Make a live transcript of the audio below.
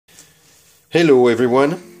Hello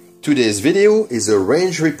everyone, today's video is a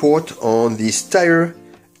range report on the Steyr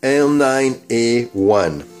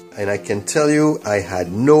L9A1 and I can tell you I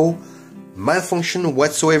had no malfunction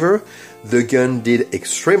whatsoever. The gun did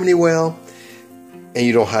extremely well and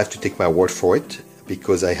you don't have to take my word for it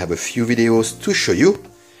because I have a few videos to show you.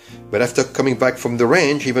 But after coming back from the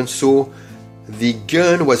range, even so, the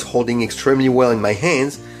gun was holding extremely well in my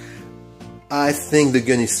hands. I think the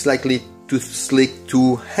gun is slightly too slick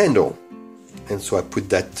to handle. And so I put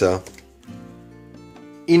that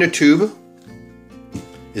inner tube.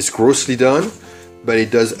 It's grossly done, but it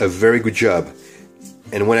does a very good job.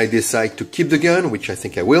 And when I decide to keep the gun, which I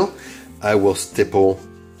think I will staple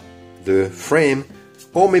the frame,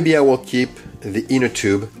 or maybe I will keep the inner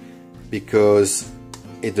tube because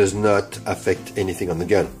it does not affect anything on the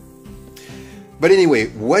gun. But anyway,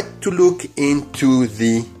 what to look into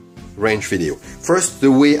the range video. First,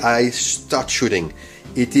 the way I start shooting.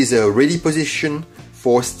 It is a ready position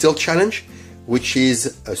for still challenge, which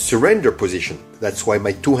is a surrender position. That's why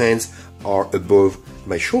my two hands are above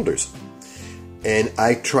my shoulders. And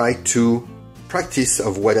I try to practice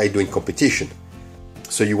of what I do in competition.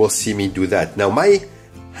 So you will see me do that. Now my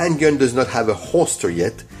handgun does not have a holster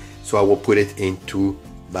yet, so I will put it into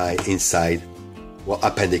my inside, well,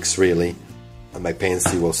 appendix really, on my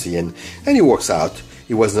pants. You will see, and it works out.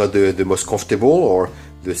 It was not the most comfortable or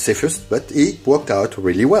the safest, but it worked out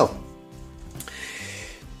really well.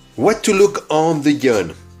 What to look on the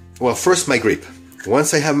gun? Well, first my grip.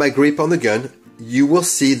 Once I have my grip on the gun, you will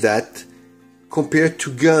see that compared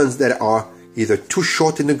to guns that are either too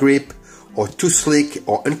short in the grip or too slick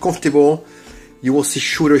or uncomfortable, you will see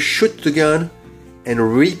shooters shoot the gun and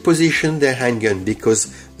reposition their handgun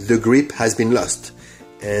because the grip has been lost,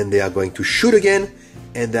 and they are going to shoot again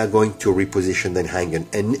and they are going to reposition their handgun,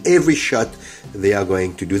 and every shot they are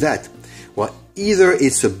going to do that. Well, either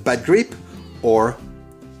it's a bad grip or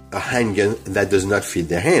a handgun that does not fit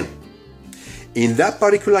their hand. In that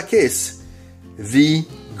particular case, the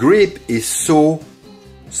grip is so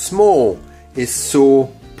small, is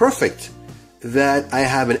so perfect that I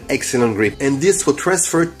have an excellent grip, and this will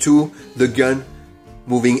transfer to the gun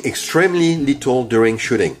moving extremely little during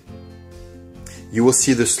shooting. You will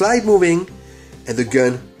see the slide moving and the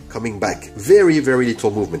gun coming back. Very, very little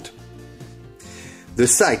movement. The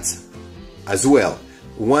sights as well.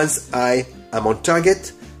 Once I am on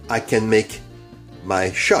target, I can make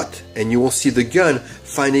my shot, and you will see the gun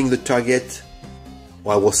finding the target,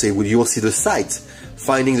 or I will say you will see the sights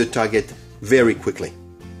finding the target very quickly.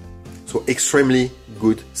 So extremely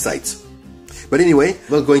good sights. But anyway,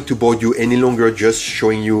 I'm not going to bore you any longer just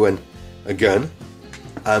showing you a gun.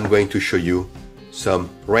 I'm going to show you some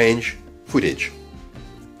range footage.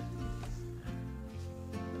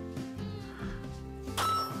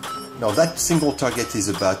 Now that single target is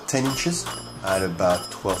about 10 inches at about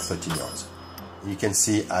 12-13 yards. You can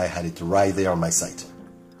see I had it right there on my sight.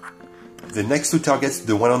 The next two targets,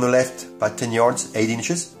 the one on the left about 10 yards, 8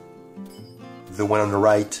 inches. The one on the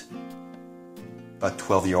right about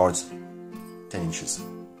 12 yards, 10 inches.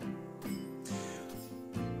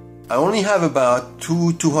 I only have about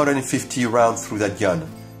 250 rounds through that gun,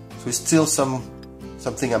 so it's still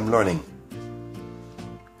something I'm learning.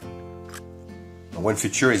 And one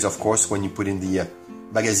feature is, of course, when you put in the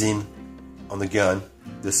magazine on the gun,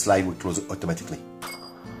 the slide will close automatically.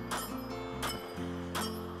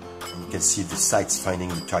 And you can see the sights finding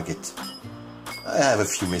the target. I have a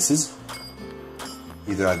few misses.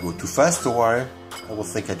 Either I go too fast or I will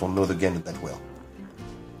think I don't know the gun that well.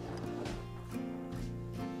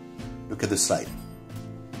 Look at the slide.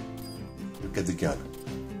 Look at the gun.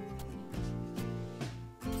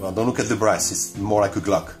 Well, don't look at the brass, it's more like a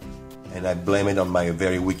Glock. And I blame it on my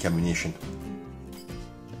very weak ammunition.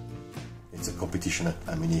 It's a competition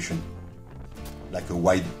ammunition. Like a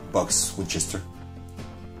white box Winchester.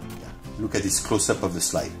 Yeah. Look at this close-up of the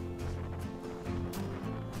slide.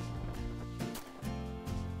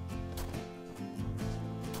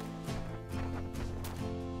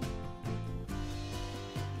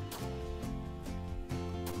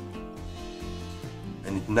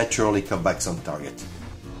 And it naturally comes back on target.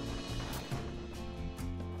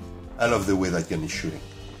 I love the way that gun is shooting.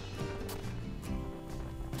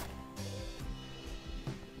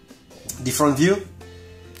 Different view.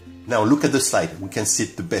 Now look at the slide. We can see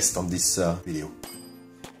it the best on this video.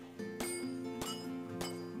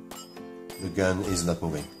 The gun is not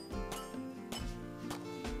moving.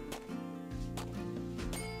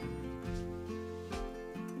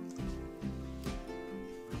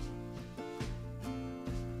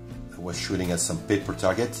 I was shooting at some paper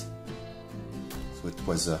target. So it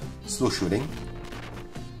was slow shooting.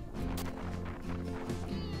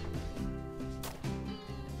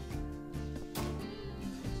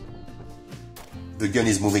 The gun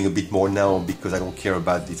is moving a bit more now because I don't care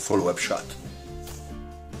about the follow-up shot.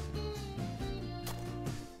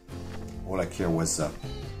 All I care was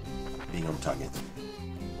being on target.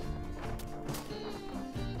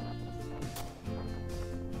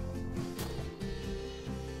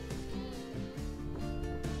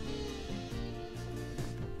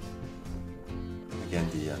 Again,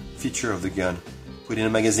 the feature of the gun, put in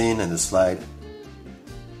a magazine and the slide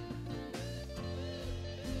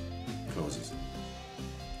closes.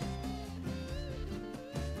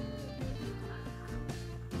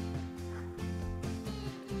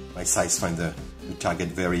 My sights find the target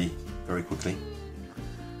very, very quickly.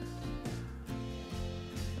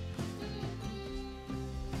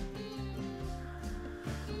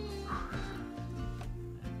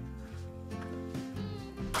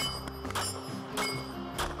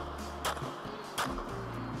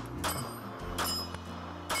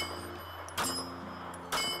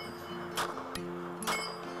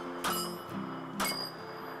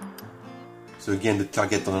 So again, the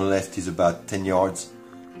target on the left is about 10 yards,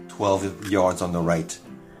 12 yards on the right,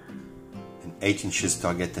 and 8 inches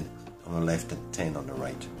target on the left and 10 on the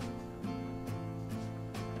right.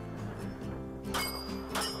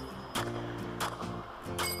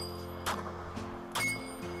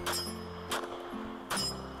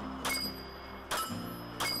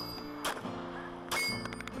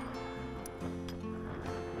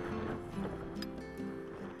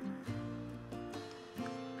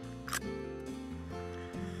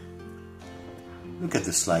 Look at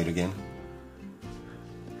the slide again.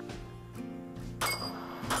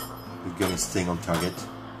 The gun is staying on target.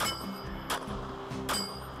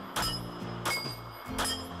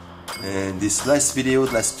 And this last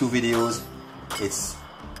two videos, it's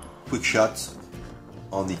quick shots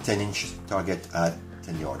on the 10-inch target at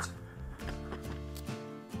 10 yards.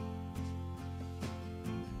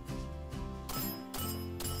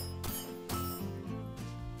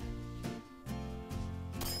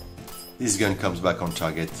 This gun comes back on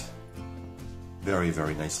target very,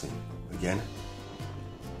 very nicely. Again,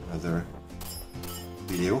 another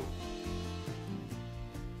video.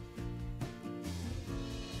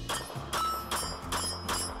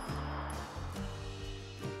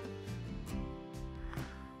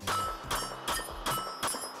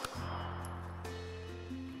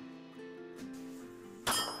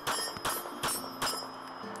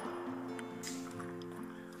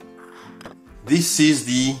 This is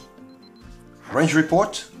the range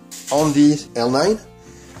report on the L9.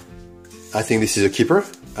 I think this is a keeper.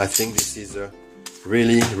 I think this is a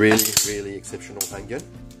really, really, really exceptional handgun.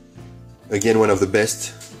 Again, one of the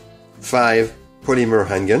best 5 polymer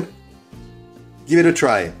handgun. Give it a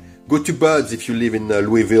try. Go to Bud's if you live in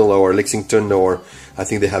Louisville or Lexington, or I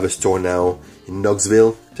think they have a store now in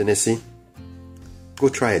Knoxville, Tennessee. Go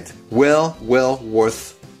try it. Well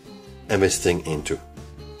worth investing into.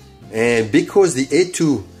 And because the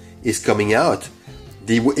A2 is coming out,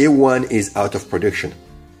 the A1 is out of production,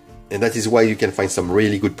 and that is why you can find some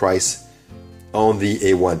really good price on the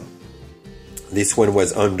A1. This one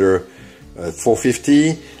was under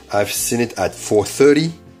 $450. I've seen it at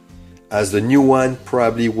 $430, as the new one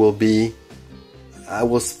probably will be, I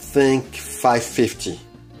will think, $550,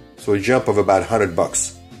 so a jump of about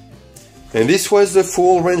 $100. And this was the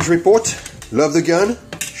full range report. Love the gun,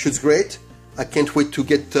 shoots great. I can't wait to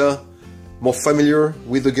get more familiar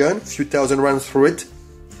with the gun, a few thousand rounds through it,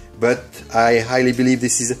 but I highly believe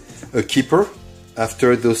this is a keeper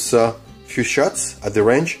after those few shots at the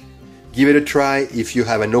range. Give it a try if you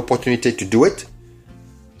have an opportunity to do it.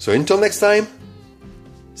 So until next time,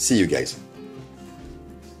 see you guys.